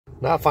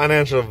Not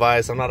financial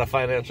advice. I'm not a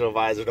financial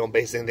advisor. Don't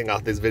base anything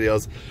off these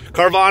videos.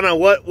 Carvana,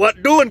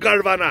 what doing,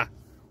 Carvana?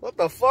 What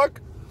the fuck?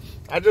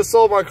 I just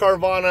sold my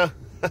Carvana.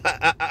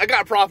 I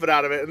got profit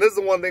out of it. And this is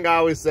the one thing I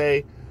always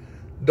say.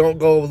 Don't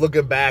go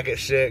looking back at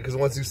shit, because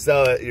once you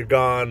sell it, you're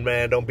gone,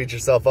 man. Don't beat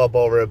yourself up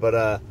over it.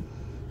 But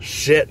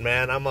shit,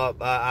 man, I'm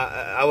up.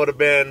 I would have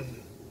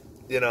been,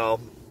 you know,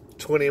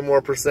 20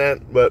 more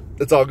percent, but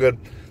it's all good.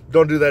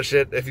 Don't do that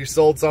shit. If you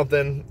sold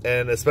something,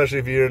 and especially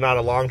if you're not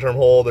a long-term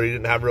hold or you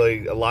didn't have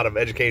really a lot of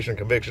education and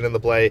conviction in the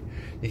play,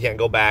 you can't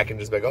go back and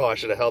just be like, oh, I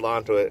should have held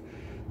on to it.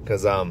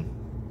 Because,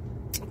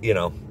 you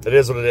know, it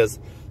is what it is.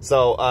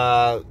 So,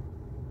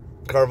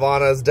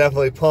 Carvana is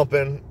definitely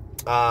pumping.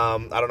 I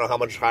don't know how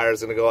much higher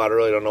it's going to go. I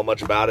really don't know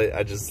much about it.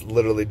 I just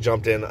literally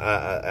jumped in,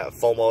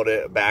 FOMO'd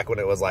it back when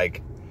it was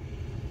like,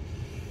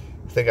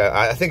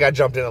 I think I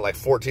jumped in at like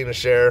 14 a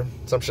share,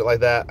 some shit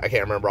like that. I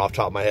can't remember off the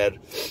top of my head.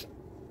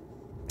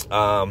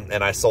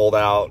 And I sold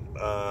out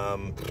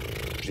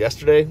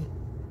yesterday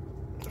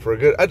for a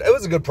good, it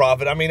was a good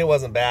profit. I mean, it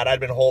wasn't bad. I'd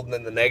been holding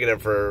in the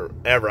negative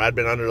forever. I'd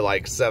been under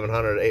like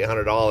 $700,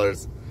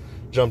 $800,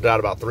 jumped out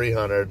about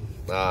 300.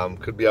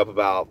 Could be up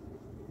about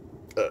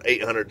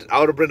 800. I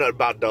would have been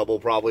about double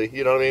probably,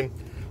 you know what I mean?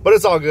 But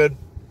it's all good.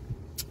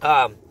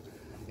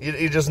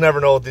 You just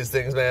never know with these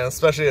things, man,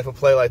 especially if a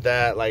play like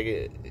that,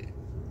 like,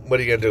 what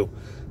are you gonna do?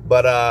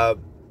 But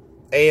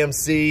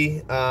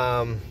AMC,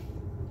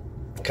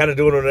 kind of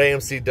doing what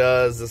AMC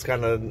does, just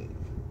kind of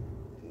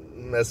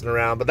messing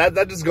around. But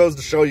that just goes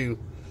to show you,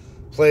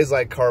 plays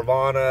like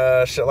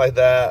Carvana, shit like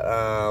that,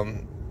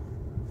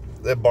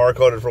 they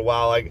barcoded for a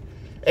while. Like,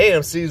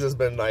 AMC's has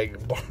been like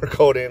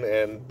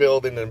barcoding and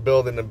building and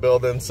building and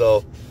building.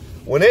 So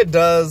when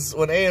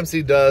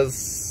AMC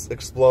does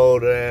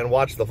explode, and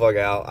watch the fuck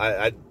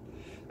out.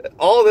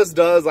 All this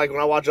does, like when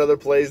I watch other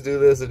plays do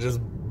this, it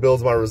just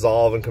builds my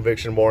resolve and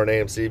conviction more in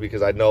AMC,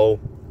 because I know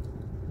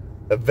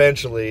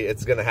eventually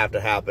it's going to have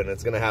to happen.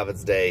 It's going to have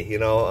its day, you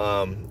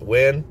know.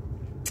 When?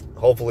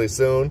 Hopefully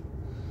soon.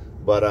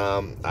 But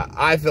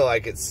I feel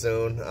like it's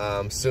soon.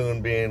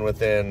 Soon being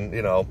within,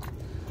 you know,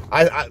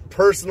 I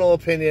personal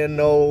opinion,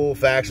 no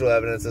factual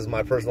evidence, is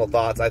my personal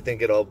thoughts. I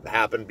think it'll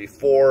happen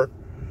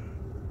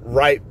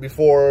right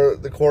before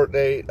the court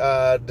date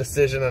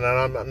decision. And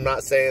I'm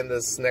not saying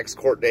this next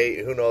court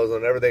date, who knows,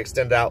 whenever they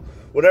extend out,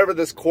 whatever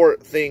this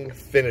court thing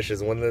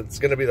finishes, when it's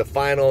going to be the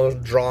final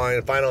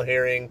drawing, final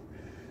hearing,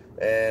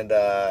 and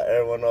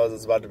everyone knows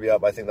it's about to be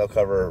up. I think they'll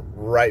cover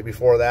right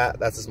before that.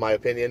 That's just my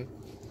opinion.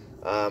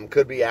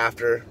 Could be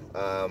after,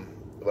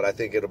 but I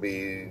think it'll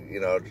be, you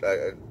know,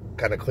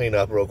 kind of clean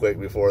up real quick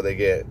before they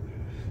get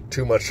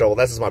too much trouble.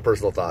 That's just my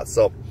personal thoughts.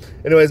 So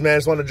anyways, man, I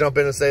just wanted to jump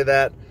in and say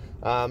that.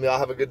 Y'all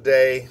have a good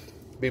day.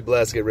 Be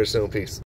blessed. Get rich soon. Peace.